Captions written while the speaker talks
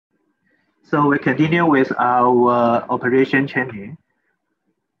So we continue with our operation training.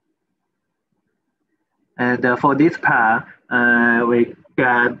 And for this part, we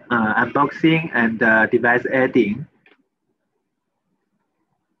got unboxing and device adding.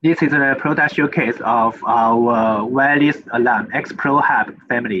 This is a product showcase of our wireless alarm X Pro Hub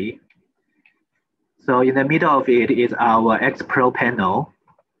family. So in the middle of it is our X Pro panel.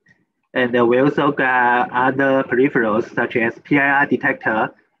 And we also got other peripherals such as PIR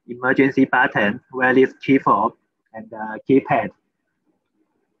detector, emergency button, wireless key fob, and keypad.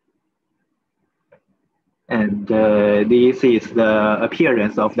 And this is the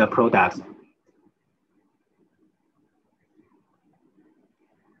appearance of the products.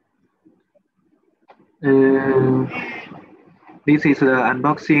 This is the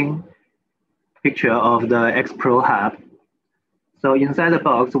unboxing picture of the X Pro Hub. So inside the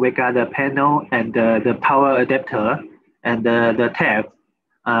box, we got the panel and the power adapter and the tags.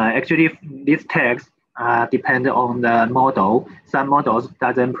 Actually, these tags depend on the model. Some models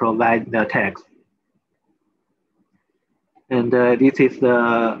doesn't provide the tags. And this is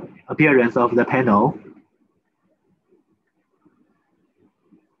the appearance of the panel.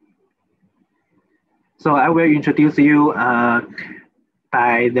 So I will introduce you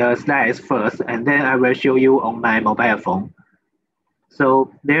by the slides first, and then I will show you on my mobile phone.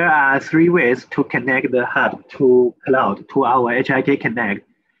 So there are 3 ways to connect the hub to cloud to our HIK Connect.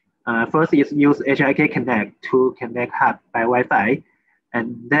 First is use HIK Connect to connect hub by Wi-Fi.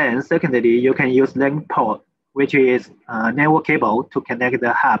 And then secondly, you can use LAN port, which is a network cable to connect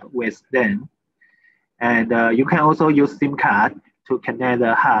the hub with LAN. And you can also use SIM card to connect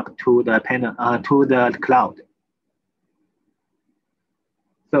the hub to the panel to the cloud.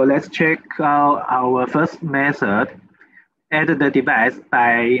 So let's check out our first method. Add the device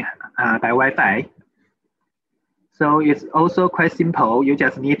by Wi-Fi. So it's also quite simple. You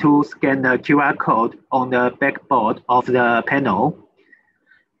just need to scan the QR code on the backboard of the panel.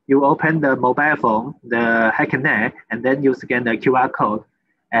 You open the mobile phone, the HiConnect, and then you scan the QR code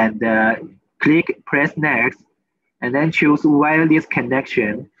and press next, and then choose wireless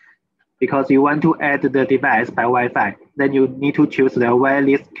connection. Because you want to add the device by Wi-Fi, then you need to choose the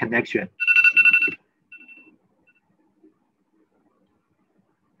wireless connection.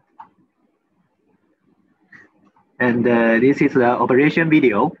 And this is the operation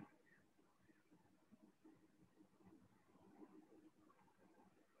video.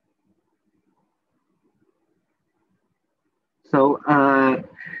 So I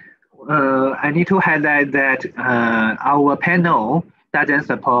need to highlight that our panel doesn't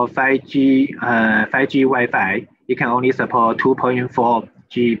support 5G Wi-Fi. It can only support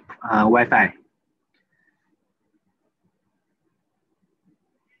 2.4G Wi-Fi.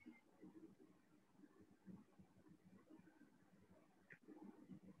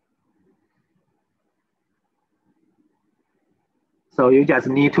 So you just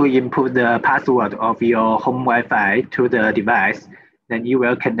need to input the password of your home Wi-Fi to the device. Then you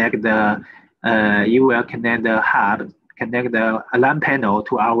will connect the hub, connect the alarm panel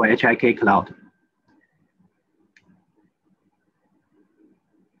to our HIK cloud.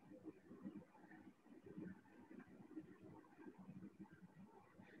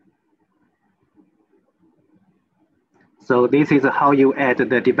 So this is how you add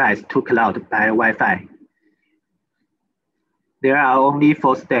the device to cloud by Wi-Fi. There are only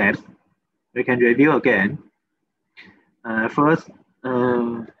 4 steps. We can review again. First,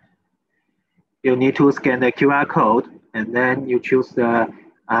 you need to scan the QR code, and then you choose the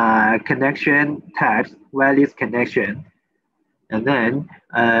connection types, wireless connection. And then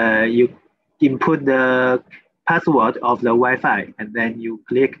you input the password of the Wi-Fi, and then you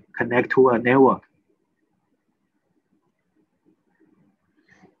click connect to a network.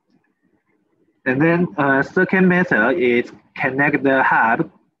 And then second method is connect the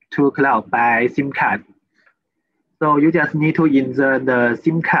hub to cloud by SIM card. So you just need to insert the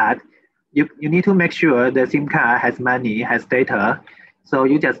SIM card. You need to make sure the SIM card has money, has data. So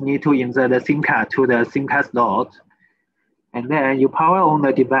you just need to insert the SIM card to the SIM card slot. And then you power on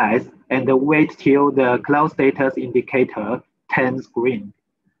the device and wait till the cloud status indicator turns green.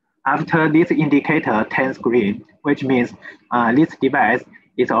 After this indicator turns green, which means this device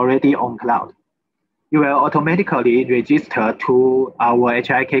is already on cloud, you will automatically register to our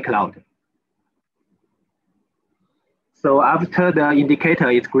HIK cloud. So after the indicator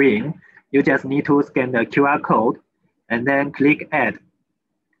is green, you just need to scan the QR code and then click add.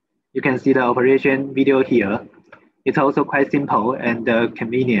 You can see the operation video here. It's also quite simple and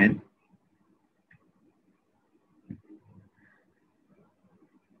convenient.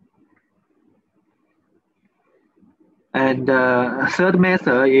 And the third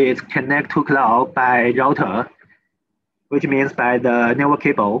method is connect to cloud by router, which means by the network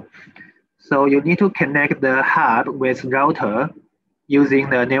cable. So you need to connect the hub with router using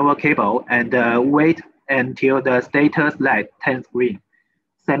the network cable and wait until the status light turns green.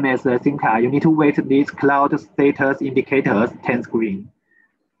 Same as the SIM card, you need to wait these cloud status indicators turns green.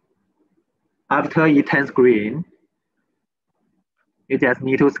 After it turns green, you just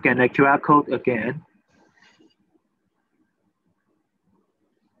need to scan the QR code again.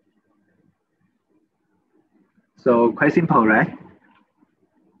 So quite simple, right?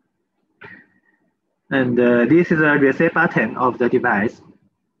 And this is a reset button of the device.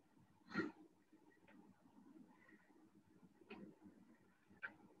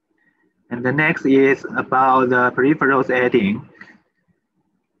 And the next is about the peripherals adding.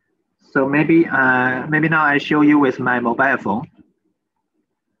 So maybe now I show you with my mobile phone.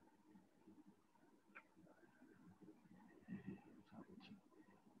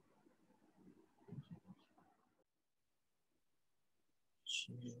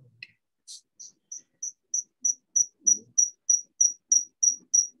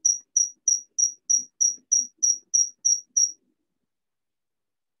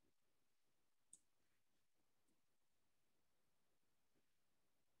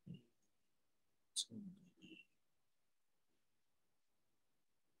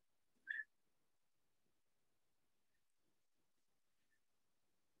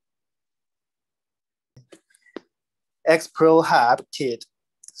 X Pro Hub kit.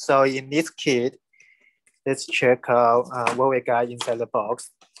 So in this kit, let's check out what we got inside the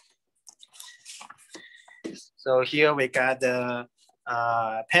box. So here we got the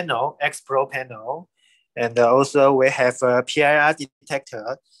panel, X Pro panel, and also we have a PIR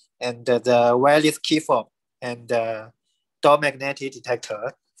detector and the wireless key fob and the door magnetic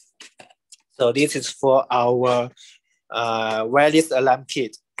detector. So this is for our wireless alarm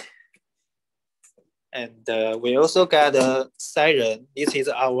kit. And we also got a siren. This is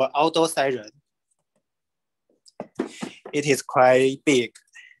our outdoor siren. It is quite big.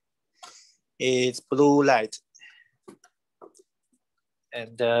 It's blue light.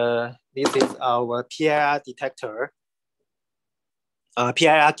 And this is our PIR detector.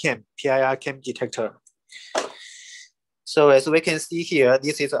 PIR cam detector. So as we can see here,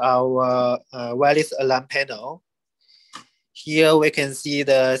 this is our wireless alarm panel. Here we can see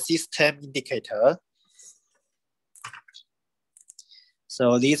the system indicator.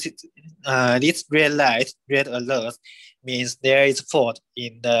 So this red light, red alert, means there is fault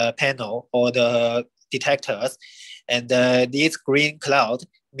in the panel or the detectors. And this green cloud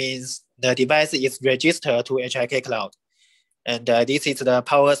means the device is registered to HIK cloud. And this is the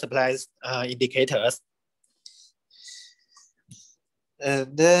power supply indicators.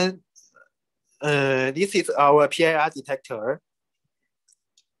 And then this is our PIR detector.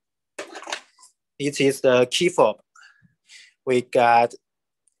 This is the key fob. We got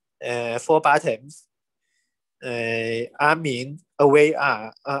 4 buttons, arming,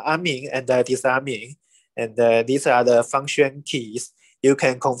 arming and disarming. And these are the function keys. You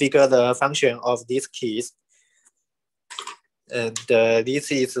can configure the function of these keys. And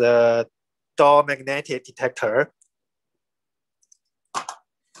this is the door magnetic detector.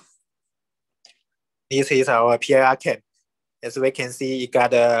 This is our PIR cam. As we can see, it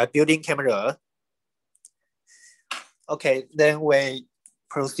got a built-in camera. Okay, then we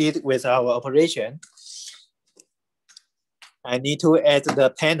proceed with our operation. I need to add the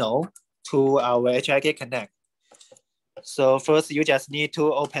panel to our HIK Connect. So first, you just need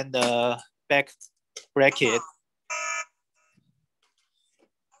to open the back bracket.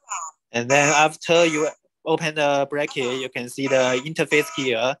 And then after you open the bracket, you can see the interface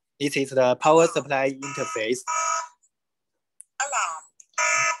here. This is the power supply interface.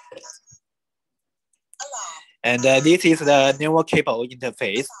 And this is the network cable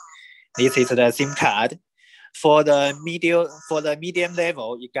interface. This is the SIM card. For the medium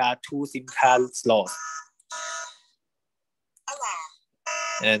level, you got 2 SIM card slots.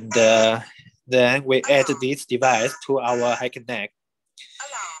 And then we add this device to our HiConnect.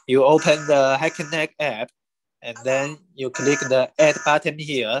 You open the HiConnect app, and then you click the add button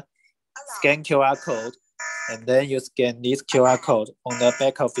here, scan QR code, and then you scan this QR code on the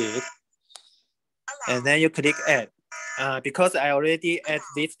back of it. And then you click add. Because I already add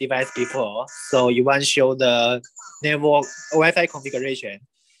this device before, so you want to show the network Wi-Fi configuration.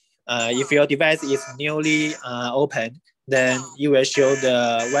 If your device is newly opened, then you will show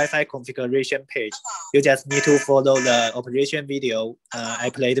the Wi-Fi configuration page. You just need to follow the operation video I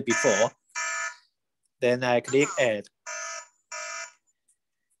played before. Then I click add.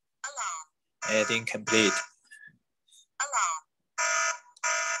 Adding complete.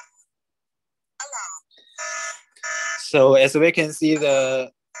 So as we can see,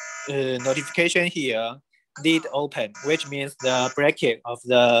 the notification here did open, which means the bracket of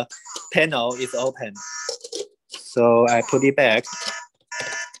the panel is open. So I put it back.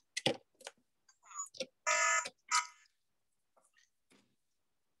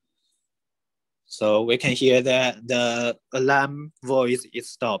 So we can hear that the alarm voice is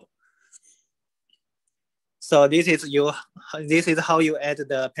stopped. So this is how you add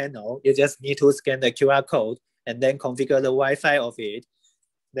the panel. You just need to scan the QR code and then configure the Wi-Fi of it.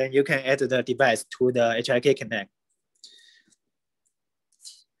 Then you can add the device to the HIK Connect.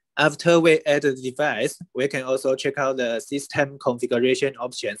 After we add the device, we can also check out the system configuration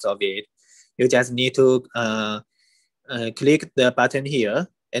options of it. You just need to click the button here,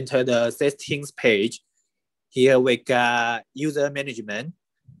 enter the settings page. Here we got user management,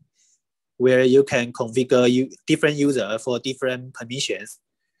 where you can configure different users for different permissions.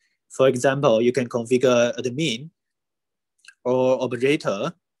 For example, you can configure admin or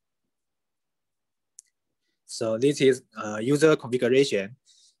operator. So this is user configuration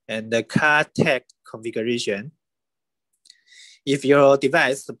and the card tag configuration. If your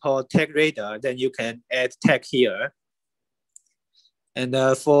device supports tag radar, then you can add tag here. And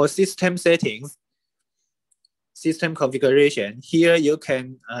for system settings, system configuration, here you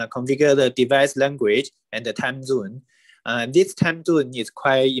can configure the device language and the time zone. This time zone is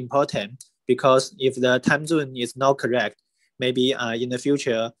quite important because if the time zone is not correct, maybe in the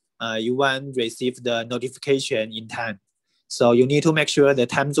future, you won't receive the notification in time. So you need to make sure the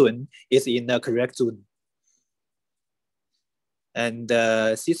time zone is in the correct zone. And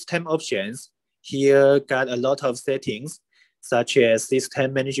system options, here got a lot of settings, such as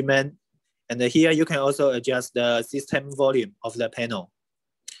system management. And here you can also adjust the system volume of the panel,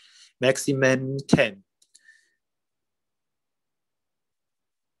 maximum 10.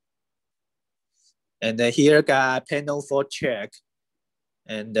 And here got panel for check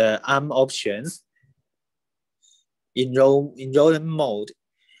and ARM options. Enrollment mode.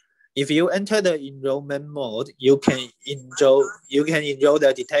 If you enter the enrollment mode, you can enroll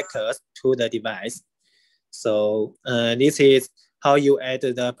the detectors to the device. So this is how you add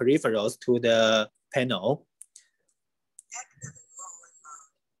the peripherals to the panel.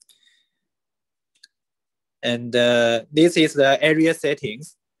 And this is the area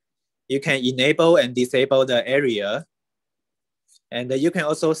settings. You can enable and disable the area. And you can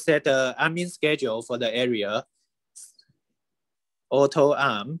also set the arming schedule for the area, auto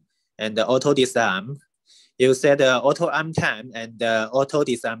arm and the auto disarm. You set the auto arm time and the auto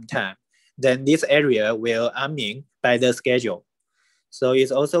disarm time. Then this area will arming by the schedule. So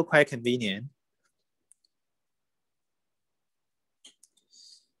it's also quite convenient.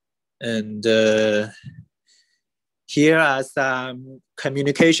 And here are some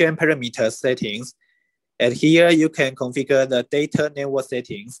communication parameter settings. And here you can configure the data network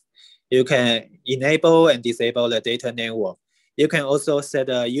settings. You can enable and disable the data network. You can also set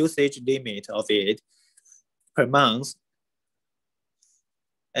a usage limit of it per month.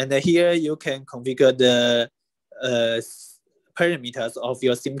 And here you can configure the parameters of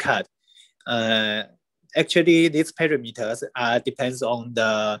your SIM card. Actually, these parameters depends on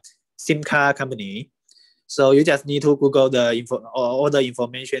the SIM card company. So you just need to Google the all the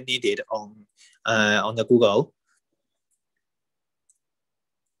information needed on the Google.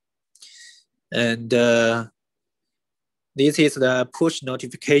 And this is the push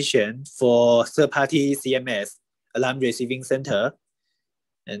notification for third-party CMS, Alarm Receiving Center.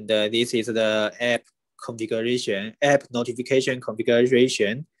 And this is the app configuration, app notification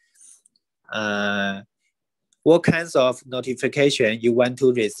configuration. What kinds of notification you want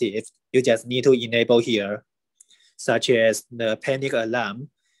to receive, you just need to enable here, such as the panic alarm,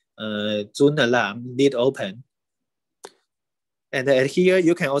 Zoom alarm, lead open. And here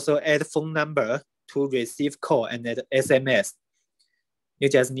you can also add phone number to receive call and SMS. You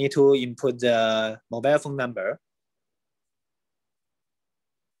just need to input the mobile phone number.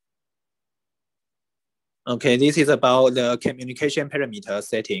 Okay, this is about the communication parameter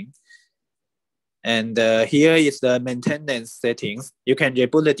setting. And here is the maintenance settings. You can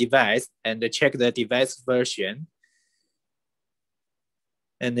reboot the device and check the device version.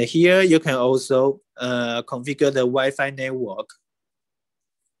 And here you can also configure the Wi-Fi network.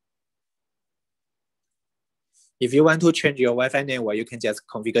 If you want to change your Wi-Fi network, you can just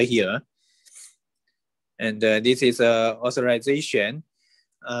configure here. And this is authorization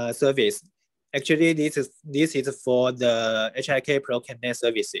service. Actually, this is for the HIK Pro Connect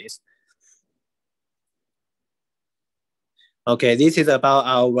services. Okay, this is about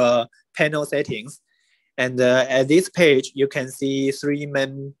our panel settings. And at this page, you can see three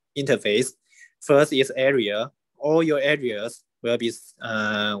main interfaces. First is area, all your areas will be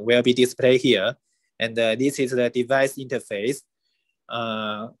displayed here, and this is the device interface.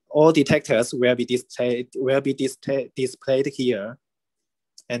 All detectors will be displayed here,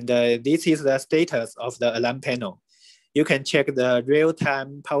 and this is the status of the alarm panel. You can check the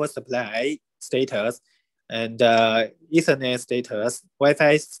real-time power supply status, and Ethernet status,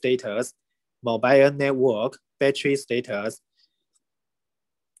 Wi-Fi status, mobile network, battery status.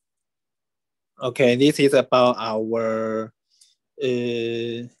 Okay, this is about our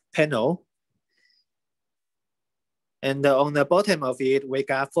panel. And on the bottom of it, we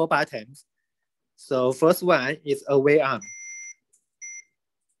got 4 buttons. So first one is away arm.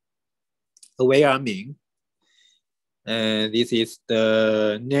 Away arming. And this is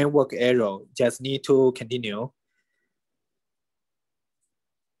the network arrow. Just need to continue.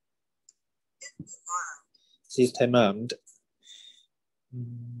 System armed.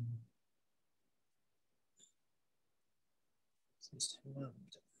 System armed.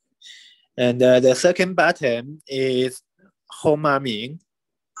 And the second button is home arming.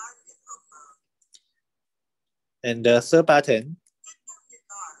 And the third button,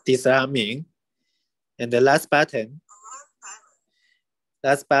 disarming. And the last button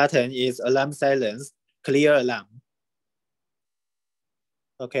is alarm silence, clear alarm.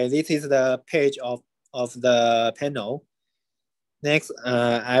 Okay, this is the page of the panel. Next,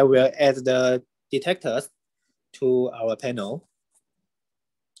 I will add the detectors to our panel.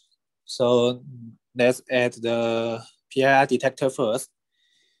 So let's add the PIR detector first.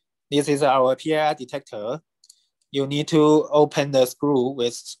 This is our PIR detector. You need to open the screw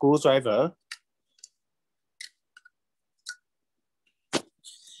with screwdriver.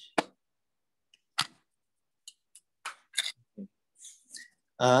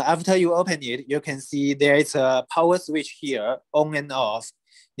 After you open it, you can see there is a power switch here, on and off.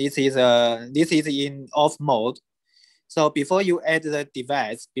 This is in off mode. So before you add the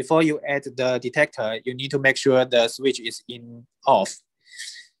device, before you add the detector, you need to make sure the switch is in off.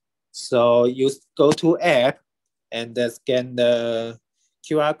 So you go to app and scan the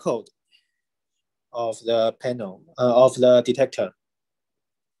QR code of the panel, of the detector.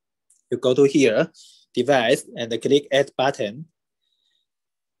 You go to here, device, and click add button.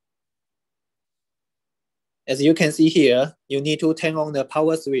 As you can see here, you need to turn on the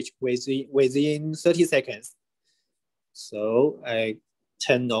power switch within 30 seconds. So I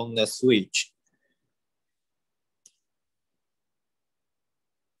turn on the switch.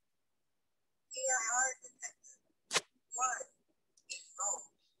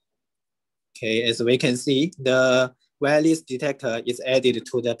 Okay, as we can see, the wireless detector is added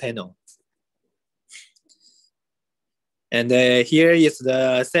to the panel. And here is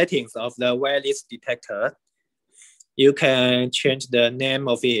the settings of the wireless detector. You can change the name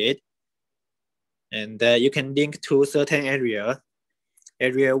of it. And you can link to certain area,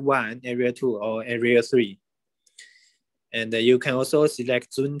 area 1, area 2, or area 3. And you can also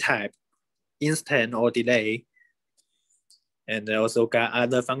select zone type, instant or delay, and also got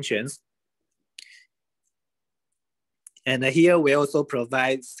other functions. And here we also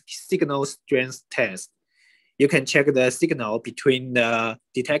provide signal strength test. You can check the signal between the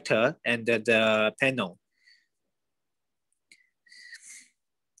detector and the panel.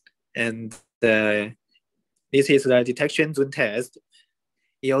 And this is the detection zone test.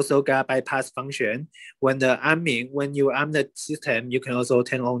 It also got bypass function. When you arm the system, you can also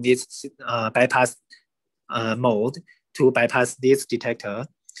turn on this bypass mode to bypass this detector.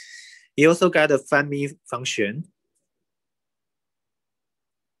 It also got a find me function.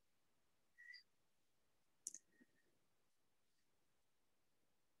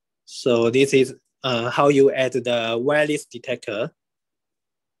 So this is how you add the wireless detector.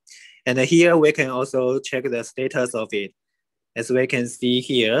 And here we can also check the status of it. As we can see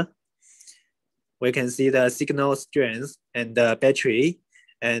here, we can see the signal strength and the battery,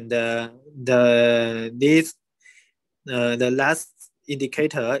 and the last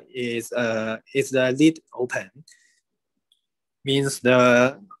indicator is the lid open. Means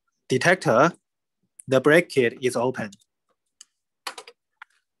the detector, the brake kit is open.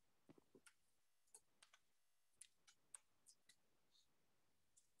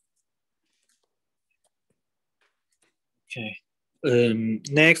 Okay.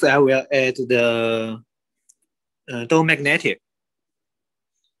 Next, I will add the door magnetic.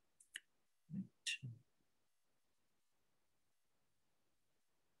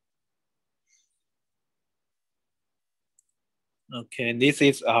 Okay, this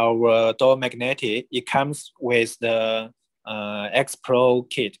is our door magnetic. It comes with the X Pro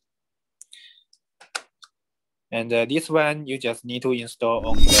kit. And this one, you just need to install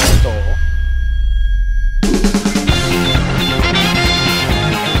on the door.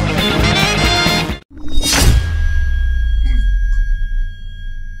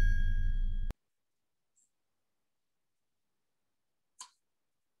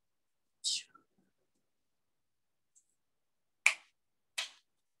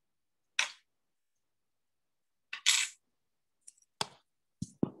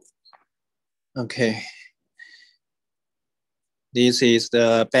 Okay. This is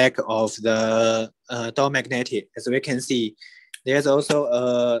the back of the door magnetic. As we can see, there's also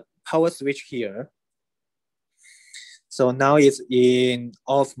a power switch here. So now it's in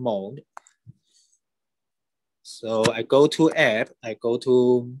off mode. So I go to app, I go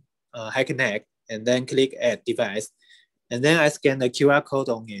to Hikvision, and then click add device. And then I scan the QR code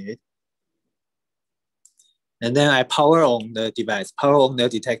on it. And then I power on the device, power on the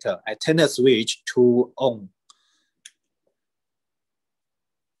detector. I turn the switch to on.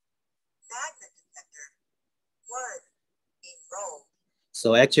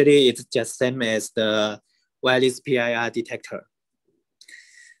 So actually it's just same as the wireless PIR detector.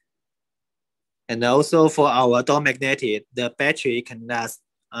 And also for our door magnetic, the battery can last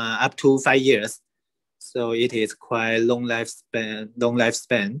up to 5 years. So it is quite long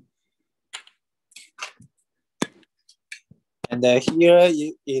lifespan. And here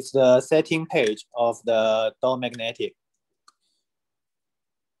is the setting page of the door magnetic.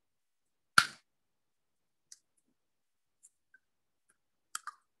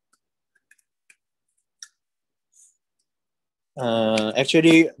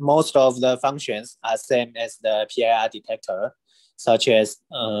 Actually, most of the functions are same as the PIR detector, such as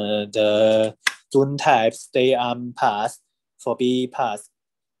the zone type, stay on path, forbid path,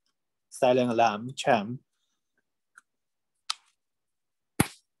 silent alarm, charm.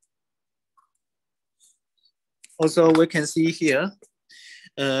 Also, we can see here,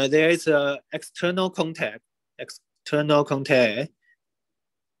 there is an external contact,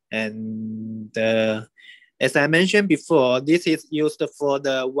 and as I mentioned before, this is used for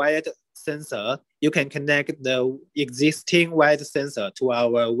the wired sensor. You can connect the existing wired sensor to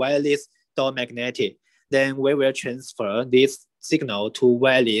our wireless door magnetic. Then we will transfer this signal to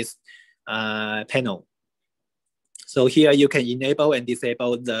wireless panel. So here you can enable and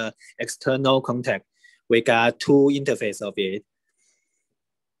disable the external contact. We got two interfaces of it.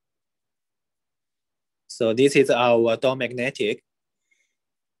 So this is our door magnetic.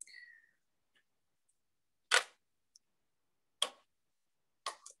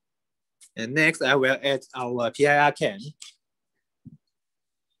 And next, I will add our PIR cam.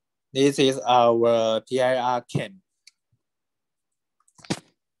 This is our PIR cam.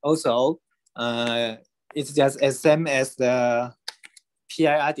 Also, it's just as same as the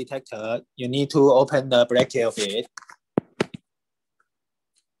PIR detector. You need to open the bracket of it.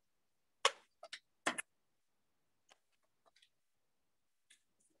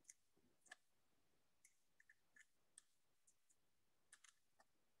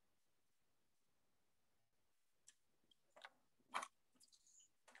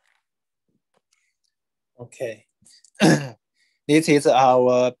 Okay. This is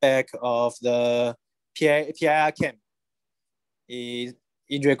our back of the PIR cam.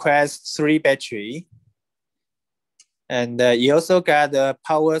 It requires 3 battery. And you also got a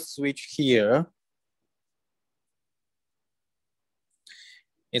power switch here.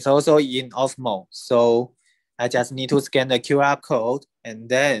 It's also in off mode. So I just need to scan the QR code and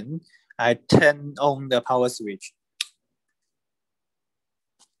then I turn on the power switch.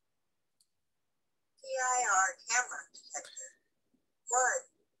 PIR camera detector 1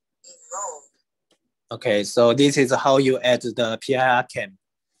 enrolled. Okay, so this is how you add the PIR cam.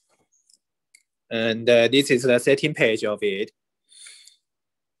 And this is the setting page of it.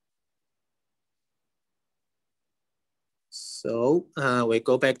 So we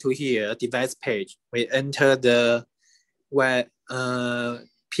go back to here, device page. We enter the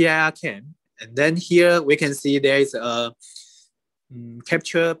PIR cam. And then here we can see there is a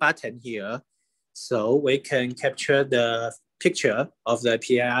capture button here. So we can capture the picture of the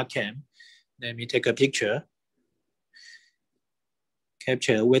PIR cam. Let me take a picture.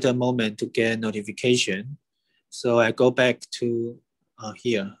 Capture, wait a moment to get notification. So I go back to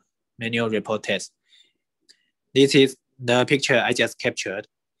here, manual report test. This is the picture I just captured.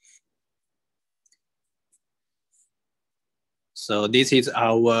 So this is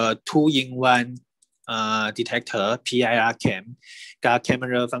our 2-in-1 detector, PIR cam, got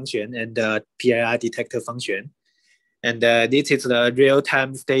camera function and the PIR detector function. And this is the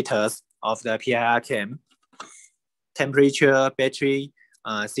real-time status of the PIR cam. Temperature, battery,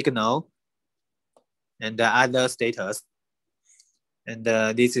 signal, and the other status. And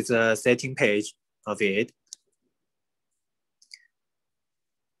this is a setting page of it.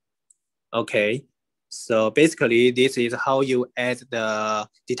 Okay, so basically this is how you add the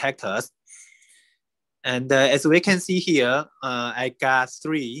detectors. And as we can see here, I got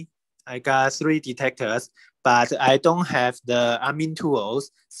three detectors, but I don't have the admin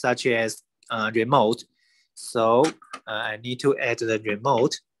tools such as remote. So I need to add the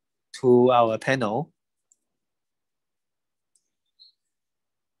remote. to our panel.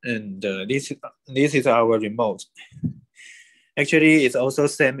 And this is our remote. Actually, it's also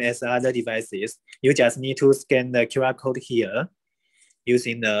same as other devices. You just need to scan the QR code here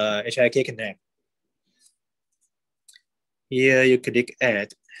using the HIK Connect. Here you click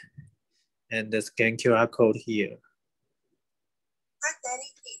Add and scan QR code here.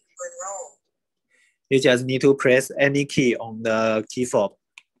 You just need to press any key on the key fob.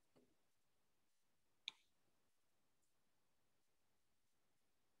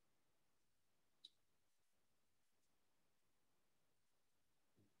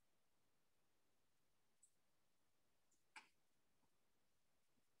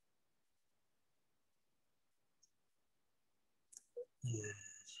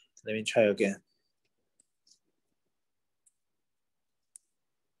 Let me try again.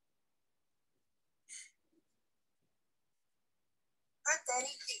 Press any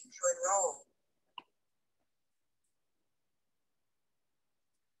key to enroll.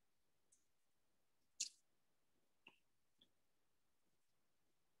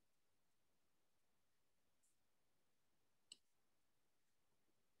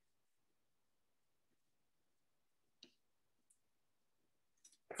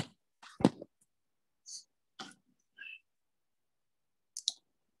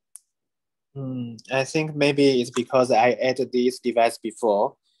 I think maybe it's because I added this device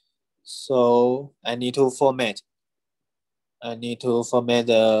before. So I need to format. I need to format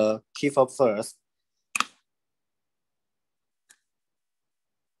the key fob first.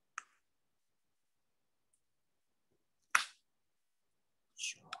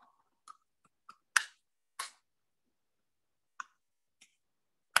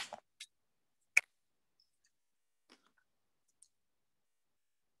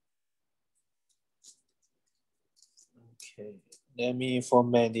 Okay, let me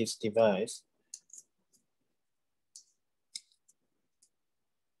format this device.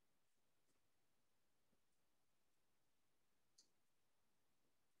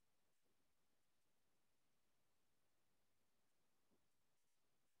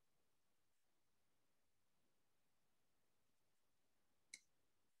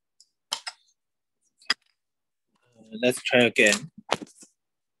 Let's try again.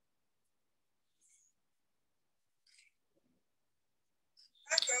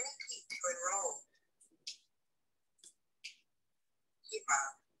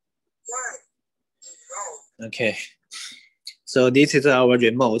 Okay, so this is our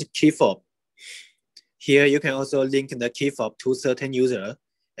remote key fob. Here you can also link the key fob to certain user,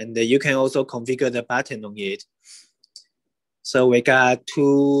 and you can also configure the button on it. So we got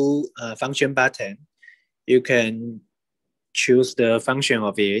two function button. You can choose the function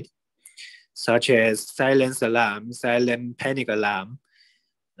of it, such as silence alarm, silent panic alarm,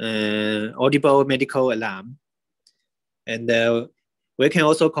 audible medical alarm. And we can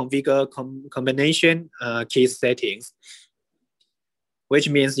also configure combination key settings, which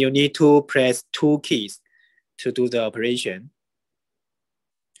means you need to press two keys to do the operation.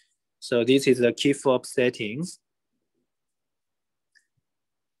 So this is the key fob settings.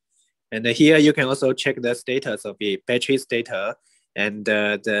 And here you can also check the status of it, battery status, and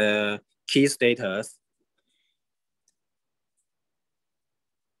the key status.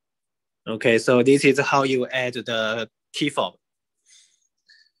 Okay, so this is how you add the key fob.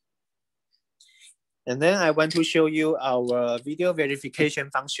 And then I want to show you our video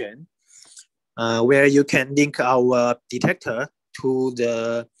verification function, where you can link our detector to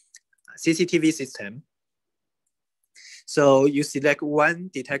the CCTV system. So you select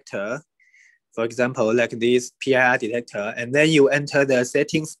one detector, for example, like this PIR detector, and then you enter the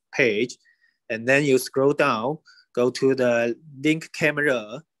settings page, and then you scroll down, go to the link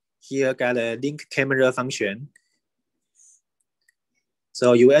camera. Here got a link camera function.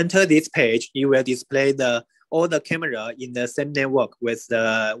 So you enter this page, you will display all the camera in the same network with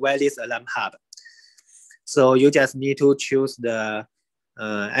the wireless alarm hub. So you just need to choose the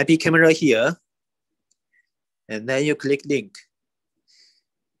IP camera here, and then you click link.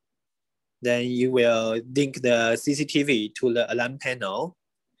 Then you will link the CCTV to the alarm panel.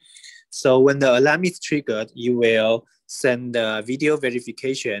 So when the alarm is triggered, you will send the video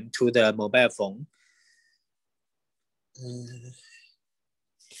verification to the mobile phone.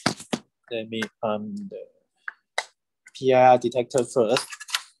 Let me the PIR detector first.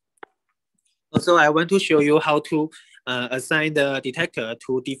 Also, I want to show you how to assign the detector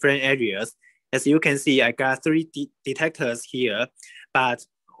to different areas. As you can see, I got three detectors here, but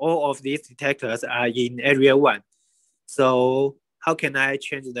all of these detectors are in area 1. So how can I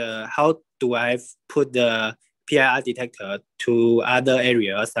change how do I put the PIR detector to other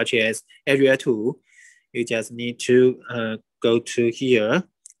areas, such as area 2, you just need to go to here,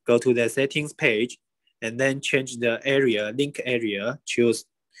 go to the settings page, and then change the area, link area, choose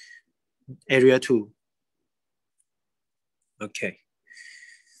area 2. Okay.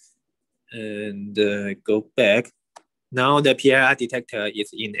 And go back. Now the PIR detector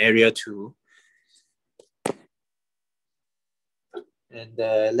is in area 2. And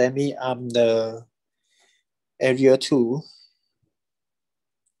let me arm the area 2.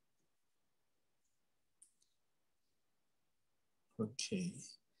 Okay.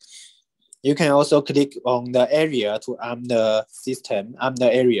 You can also click on the area to arm the system, arm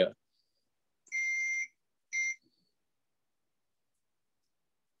the area.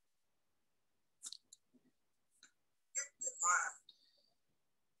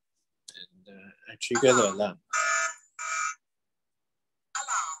 And I trigger the alarm.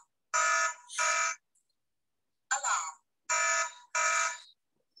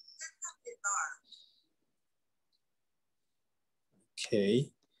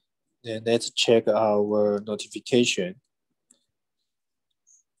 Okay, then let's check our notification.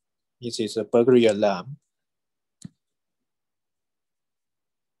 This is a burglary alarm.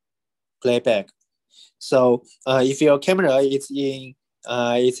 Playback. So if your camera is in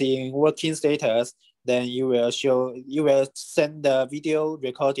working status, then you will send the video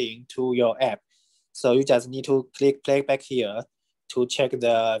recording to your app. So you just need to click playback here to check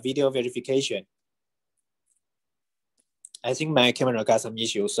the video verification. I think my camera got some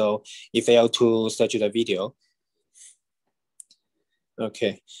issue, so it failed to search the video.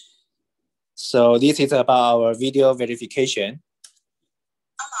 Okay. So this is about our video verification.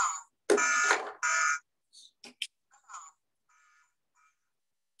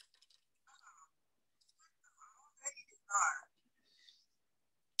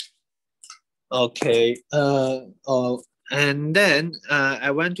 Okay. And then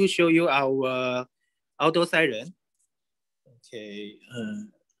I want to show you our auto siren. Okay.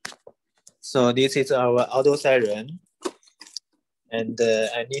 So this is our auto siren, and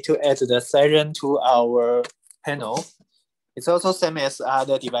I need to add the siren to our panel. It's also same as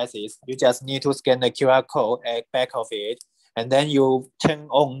other devices. You just need to scan the QR code at back of it, and then you turn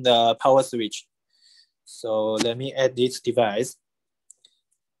on the power switch. So let me add this device.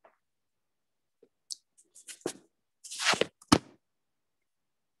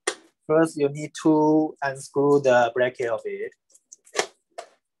 First, you need to unscrew the bracket of it.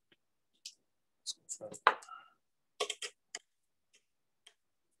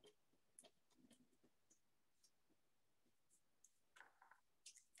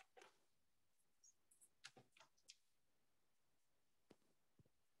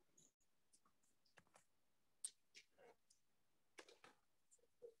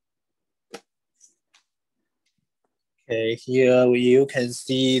 Okay, here you can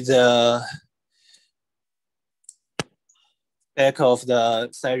see the back of the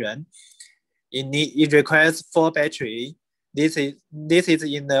siren. It requires 4 battery. This is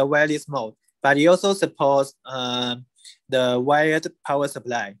in the wireless mode, but it also supports the wired power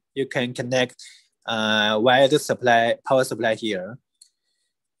supply. You can connect wired power supply here.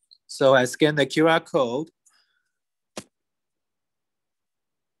 So I scan the QR code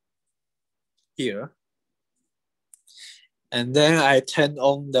here, and then I turn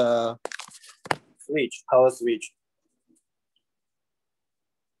on the switch, power switch.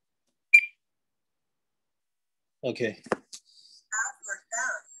 Okay.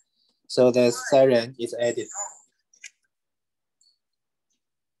 So the siren is added.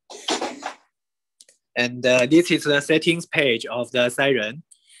 And this is the settings page of the siren.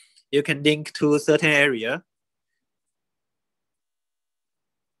 You can link to certain area.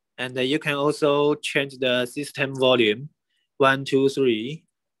 And you can also change the system volume, 1, 2, 3,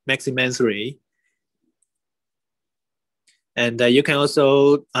 maximum 3. And you can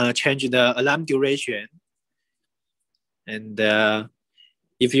also change the alarm duration. And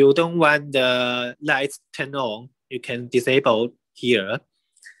if you don't want the lights turned on, you can disable here.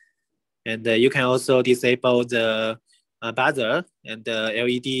 And you can also disable the buzzer and the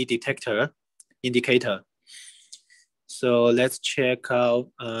LED detector indicator. So let's check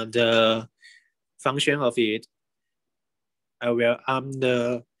out the function of it. I will arm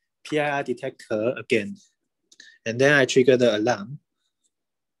the PIR detector again, and then I trigger the alarm.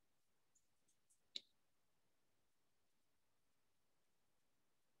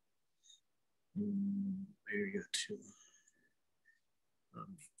 Area 2.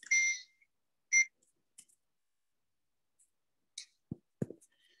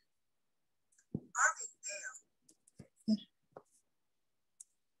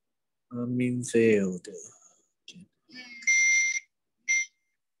 Arming failed.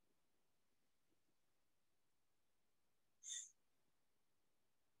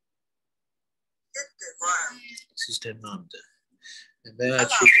 System mount. And then I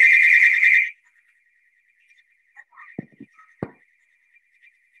choose.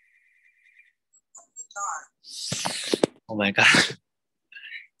 Oh my God.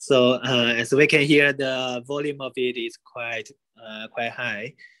 So as we can hear, the volume of it is quite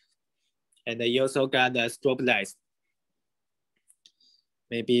high. And you also got the strobe lights.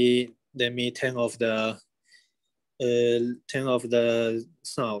 Maybe let me turn off the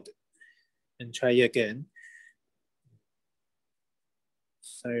sound and try again.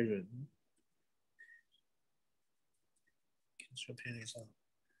 Siren. Cancel panel sound.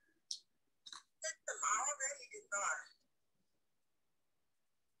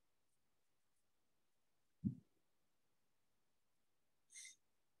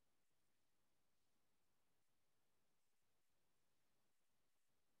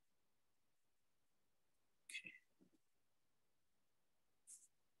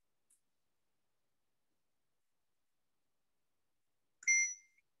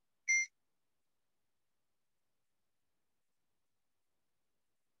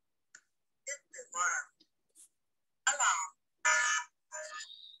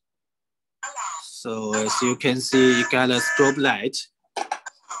 So as you can see, you got a strobe light.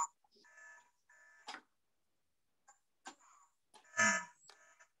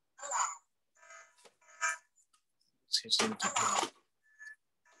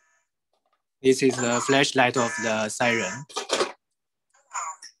 This is the flashlight of the siren.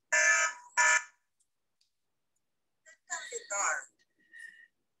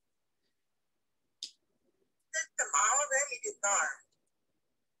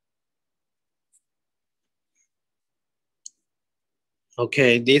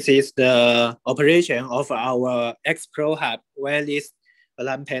 Okay, this is the operation of our X Pro Hub wireless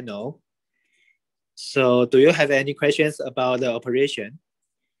alarm panel. So do you have any questions about the operation?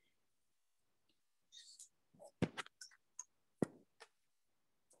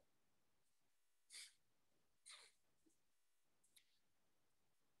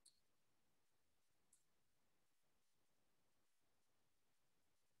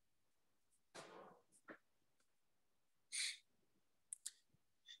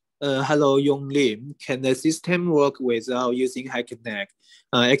 Hello, Yong Lim. Can the system work without using HiConnect?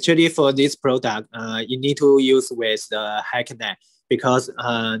 Actually, for this product, you need to use with the HiConnect because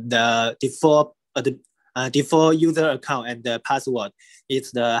the default user account and the password is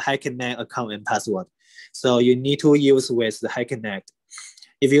the HiConnect account and password. So you need to use with the HiConnect.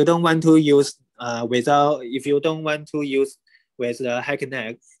 If you don't want to use with the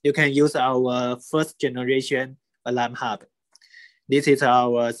HiConnect, you can use our first generation alarm hub. This is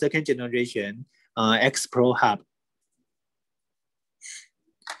our second generation X Pro Hub.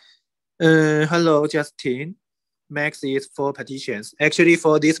 Hello, Justin. Max is 4 partitions. Actually,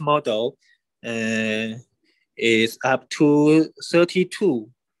 for this model, is up to 32.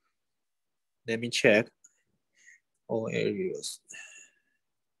 Let me check all areas.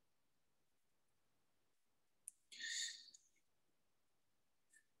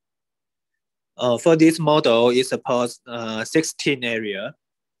 For this model, it supports 16 area.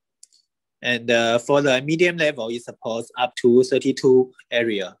 And for the medium level, it supports up to 32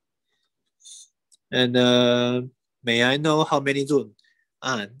 area. And may I know how many zone?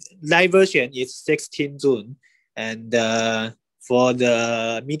 Light version is 16 zone. And for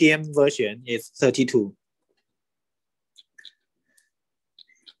the medium version, it's 32.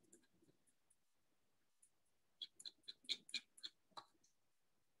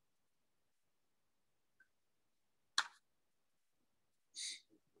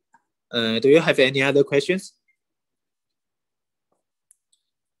 Do you have any other questions?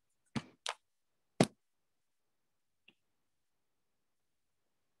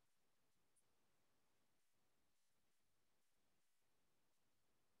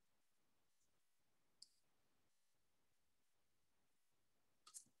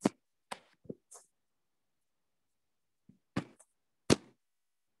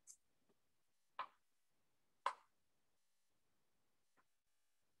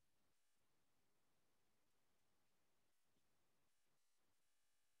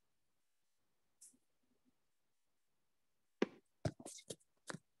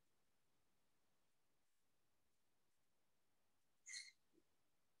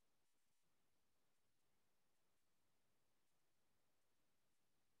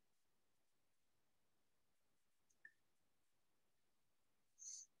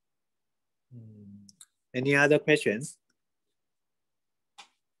 Any other questions?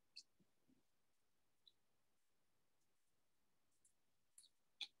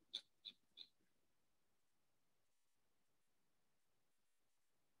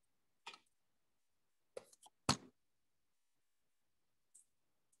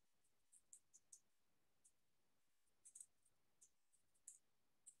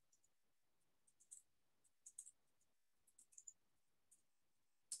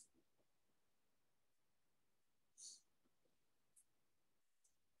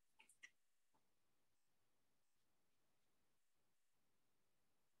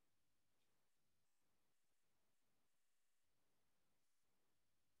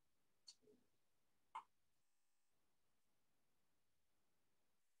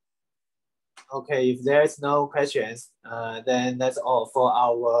 Okay, if there's no questions, then that's all for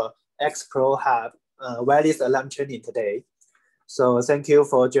our X Pro Hub wireless alarm training today. So thank you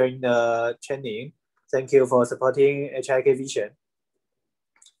for joining the training. Thank you for supporting Hikvision.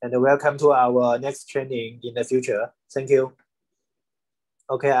 And welcome to our next training in the future. Thank you.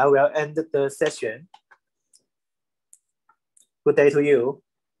 Okay, I will end the session. Good day to you.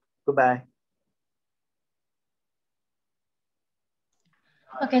 Goodbye.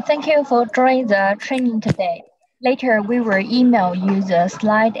 Okay, thank you for joining the training today. Later, we will email you the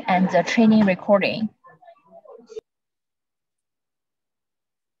slide and the training recording.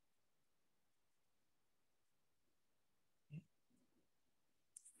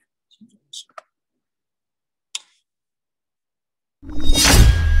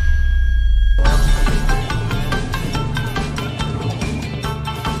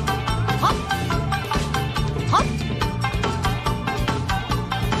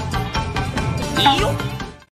 Yo!